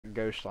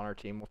ghost on our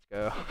team. Let's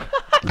go.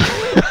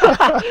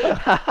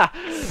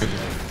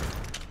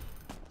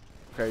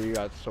 Okay, you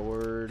got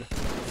sword.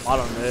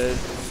 Bottom mid.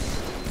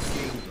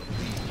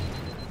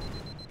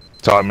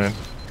 Top mid.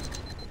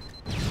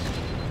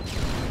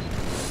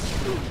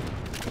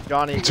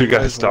 Johnny. Two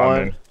guys top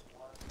mid.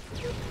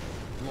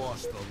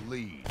 Lost the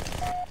lead.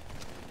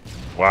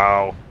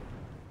 Wow.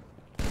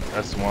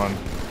 S1.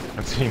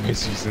 My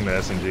teammate's using the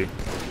SMG.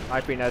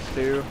 Sniping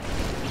S2.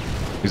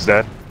 He's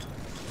dead.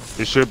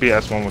 It should be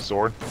S1 with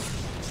sword.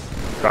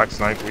 Back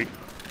snipe weak.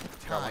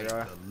 Tied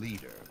the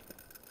leader.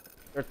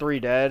 They're 3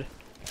 dead.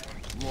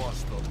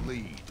 Lost the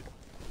lead.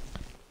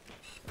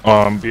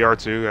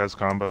 BR2 has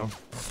combo.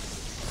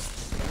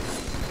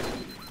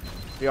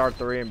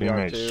 BR3 and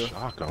Teammate BR2.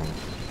 shotgun.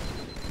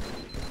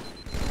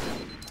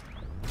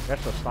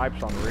 That's the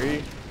snipes on Re. I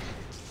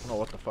don't know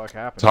what the fuck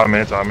happened. Top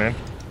mid, top mid.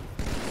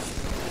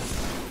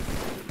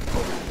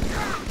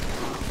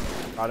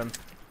 Got him.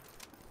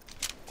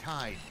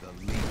 Tied the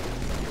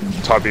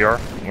lead. Top BR.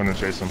 I'm gonna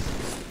chase him.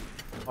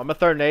 I'm gonna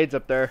throw nades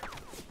up there.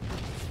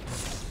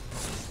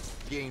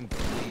 Gained the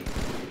lead.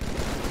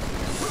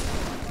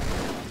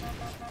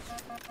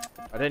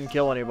 I didn't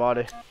kill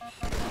anybody.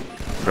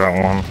 Got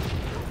one.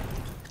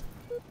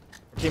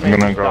 Teammate gonna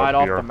just go died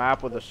off BR. the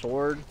map with a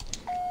sword.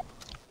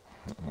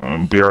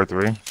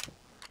 BR3.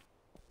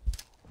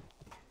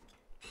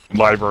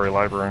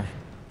 Library.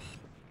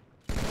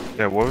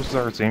 Yeah, what was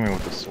our teammate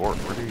with the sword?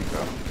 Where did he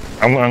go?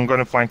 I'm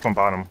gonna flank from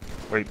bottom.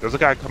 Wait, there's a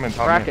guy coming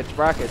top mid.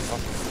 Brackets.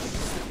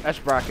 That's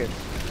brackets.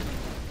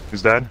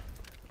 He's dead.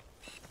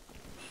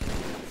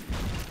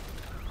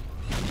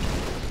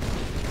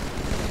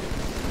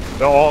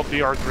 They're all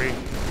BR3.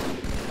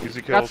 Easy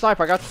I got kills. snipe.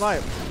 I got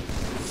snipe.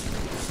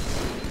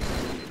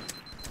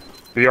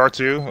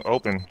 BR2,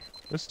 open.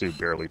 This dude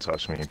barely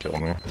touched me and killed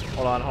me.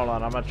 Hold on.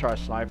 I'm gonna try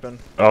sniping.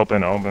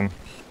 Open.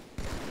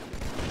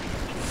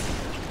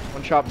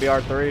 One shot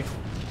BR3.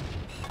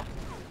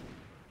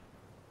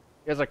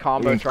 He has a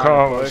combo trying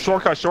to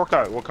push.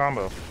 Shortcut. What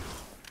combo?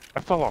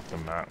 I fell off the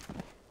map.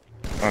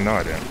 Oh no,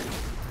 I didn't.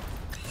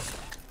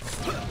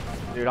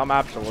 Dude, I'm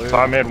absolute.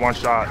 Top mid, one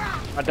shot.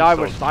 I died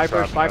with Still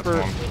sniper. trapped in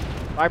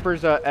S1.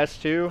 Sniper's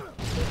S2,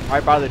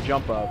 right by the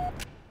jump up.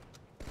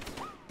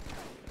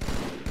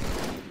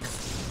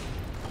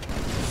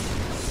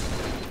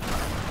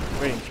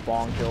 Waiting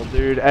spawn kill,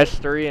 dude.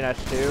 S3 and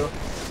S2.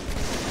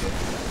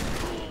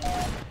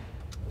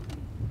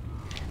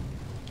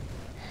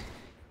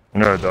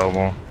 No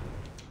double.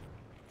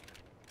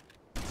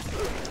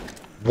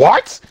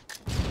 What?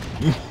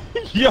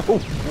 Yo,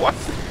 what?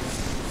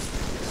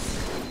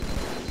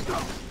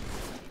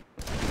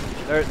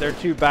 They're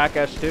 2 back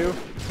S2.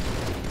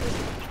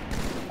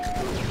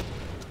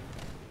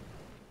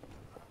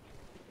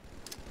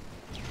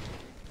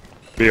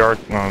 BR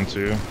on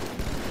 2.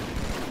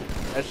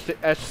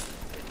 S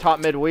top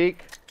mid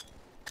weak.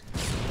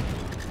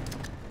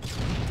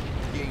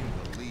 Gained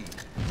the lead.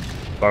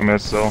 Top mid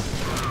still.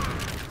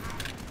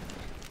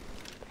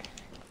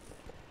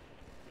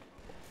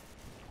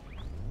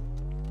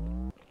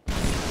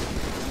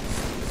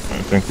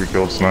 I think we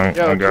killed snipe.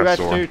 Yo, I got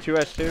 2 sword. S2, 2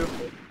 S2.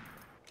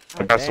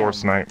 I got sword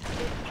snipe.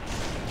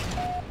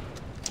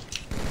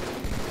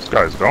 This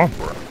guy's going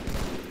for it.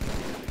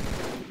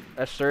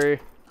 S3.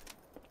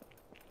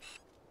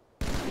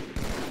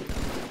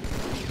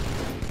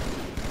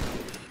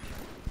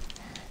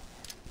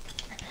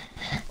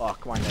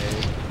 Fuck my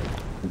nade.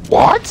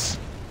 What?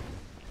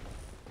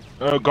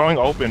 Going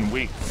open,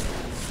 weak.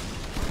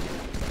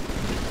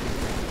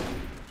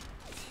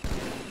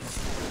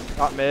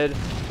 Top mid.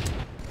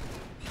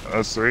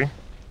 S3.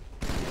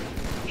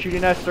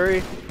 Shooting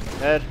S3.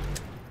 Dead.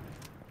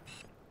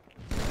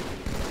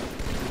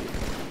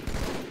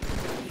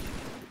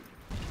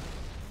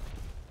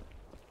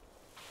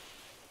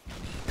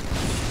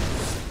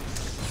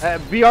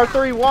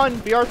 BR3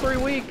 1. BR3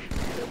 weak.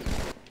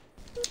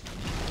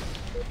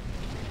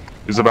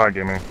 He's about to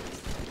get me.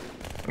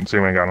 Let's see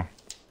if I got him.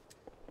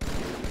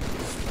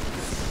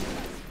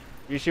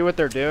 You see what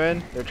they're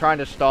doing? They're trying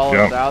to stall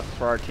us out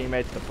for our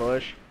teammates to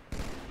push.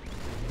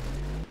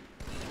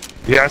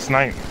 Yeah,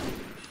 snipe.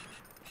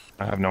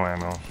 I have no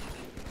ammo.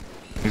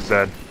 He's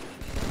dead.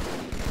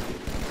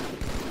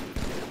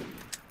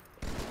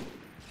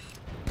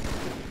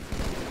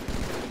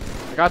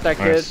 I got that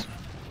kid. Nice.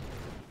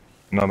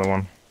 Another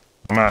one.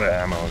 I'm out of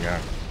ammo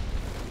again.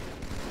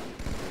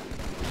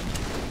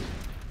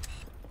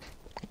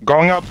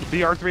 Going up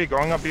BR3,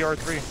 going up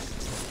BR3.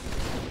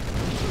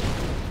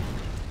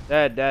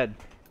 Dead.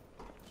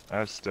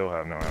 I still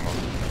have no ammo.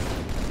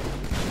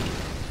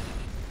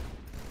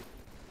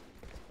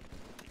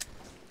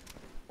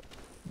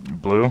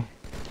 Blue.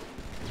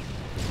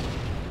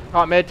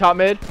 Top mid.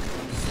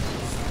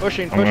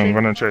 Pushing. I'm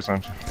gonna chase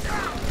him.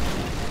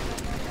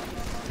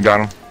 Got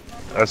him.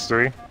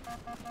 S3.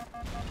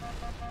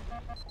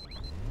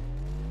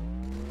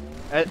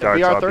 At Guy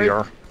top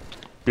BR3.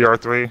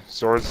 BR3.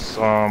 Swords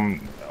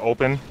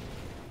open.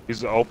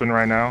 He's open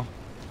right now.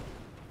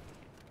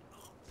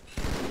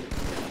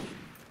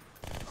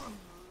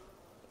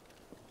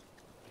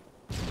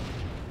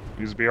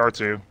 He's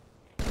BR2.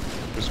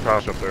 Just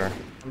crouch up there.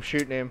 I'm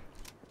shooting him.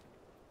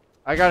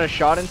 I got a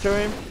shot into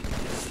him.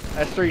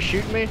 S3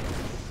 shooting me.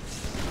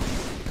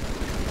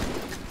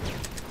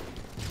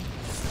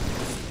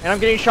 And I'm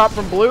getting shot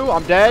from blue.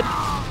 I'm dead.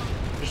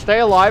 Just stay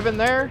alive in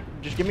there.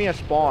 Just give me a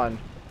spawn.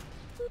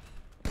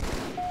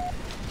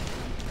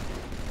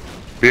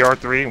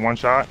 BR3, one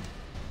shot.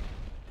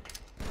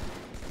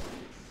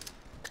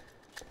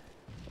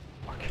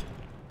 Fuck.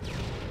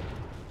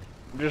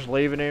 I'm just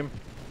leaving him.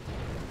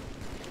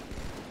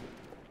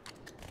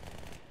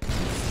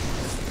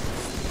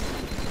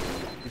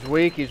 He's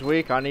weak, he's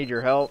weak. I need your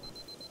help.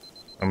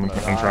 I'm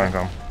trying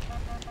to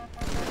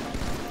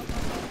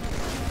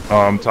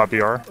come. Top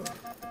BR.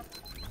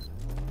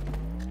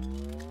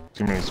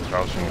 Teammate's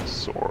crouching a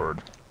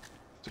sword.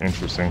 It's an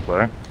interesting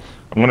play.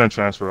 I'm gonna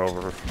transfer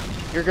over.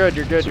 You're good,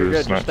 you're good, you're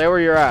good. Just stay where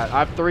you're at. I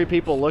have 3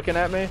 people looking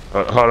at me.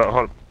 Hold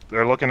up.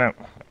 They're looking at.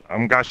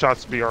 Got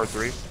shots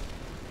BR3.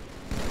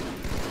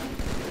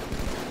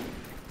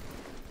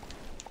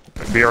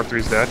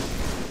 BR3's dead.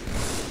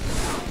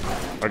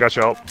 I got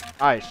your help.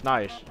 Nice,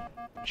 nice.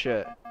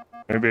 Shit.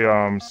 Maybe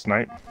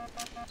snipe.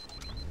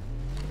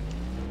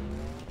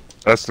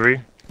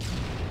 S3.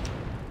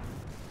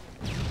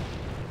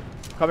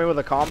 Coming with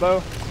a combo.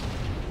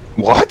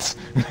 What?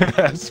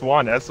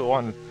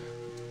 S1.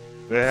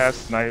 They have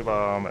snipe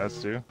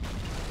S2.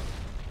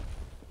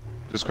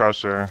 Just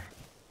crouch there.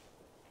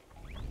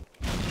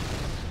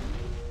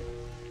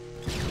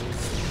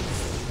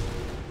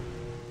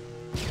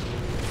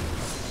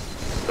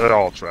 They're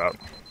all trapped.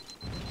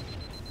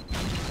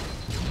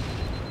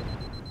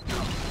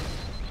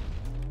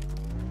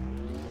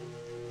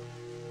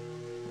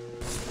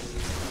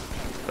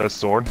 That's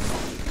sword.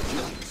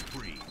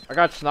 I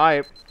got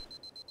snipe.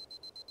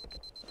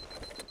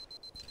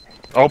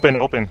 Open.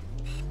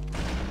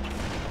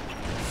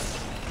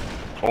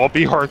 All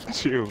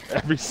BR2.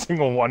 Every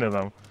single one of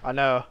them. I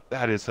know.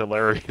 That is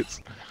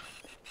hilarious.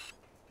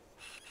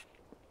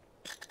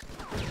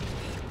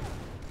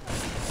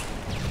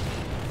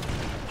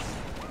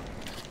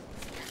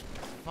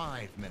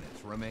 Five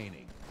minutes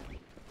remaining.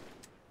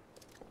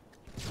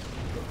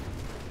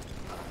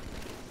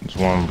 There's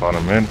one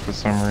bottom mid for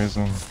some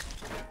reason.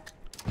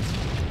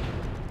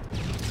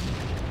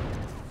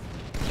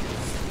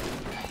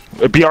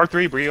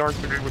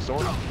 BR3 with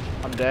sword.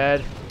 I'm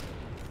dead.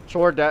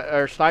 Sword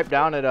or snipe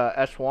down at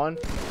S1.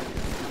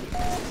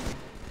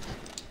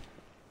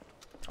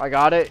 I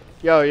got it.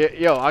 Yo,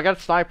 I got a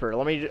sniper.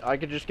 I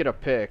could just get a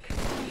pick.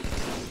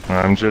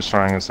 I'm just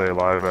trying to say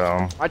live.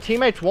 My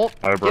teammates won't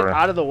get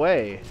out of the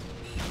way.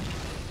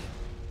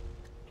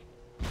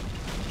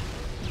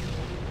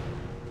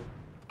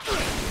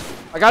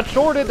 I got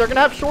sworded. They're gonna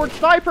have sword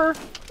sniper.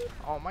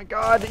 Oh my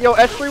god. Yo,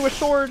 S3 with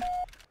sword.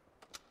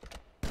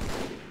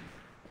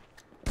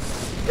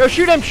 Yo,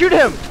 shoot him!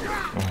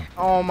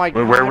 Oh my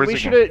god. Where was we he?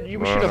 should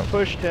have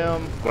pushed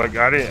him. Like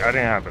I didn't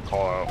have to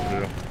call out.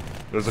 Dude.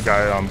 There's a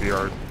guy on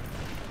BR.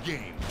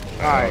 Game.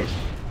 Nice.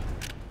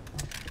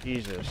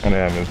 Jesus. I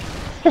didn't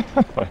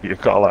have you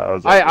call out. I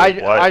was like,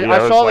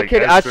 I saw the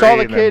kid. I saw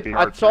the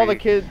BR3.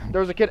 kid.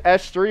 There was a kid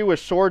S3 with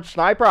sword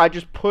sniper. I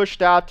just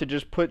pushed out to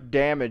just put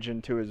damage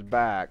into his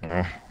back,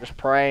 just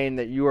praying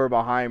that you were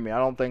behind me. I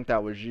don't think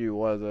that was you,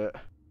 was it?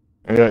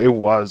 Yeah, it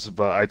was,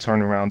 but I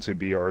turned around to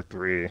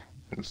BR3,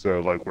 so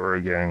like we're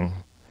getting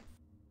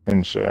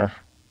in share.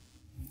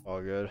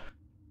 All good.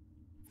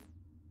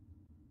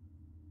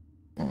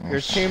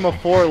 Your team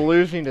of 4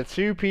 losing to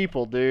 2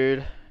 people,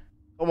 dude.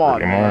 Come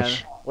on, man.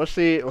 What's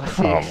the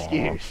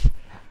excuse?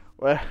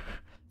 What?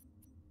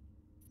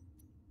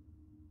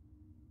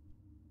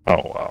 Oh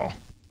wow,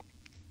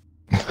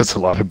 that's a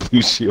lot of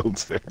blue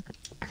shields there.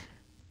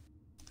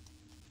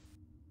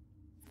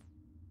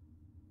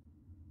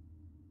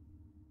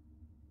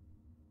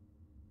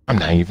 I'm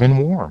not even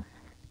warm.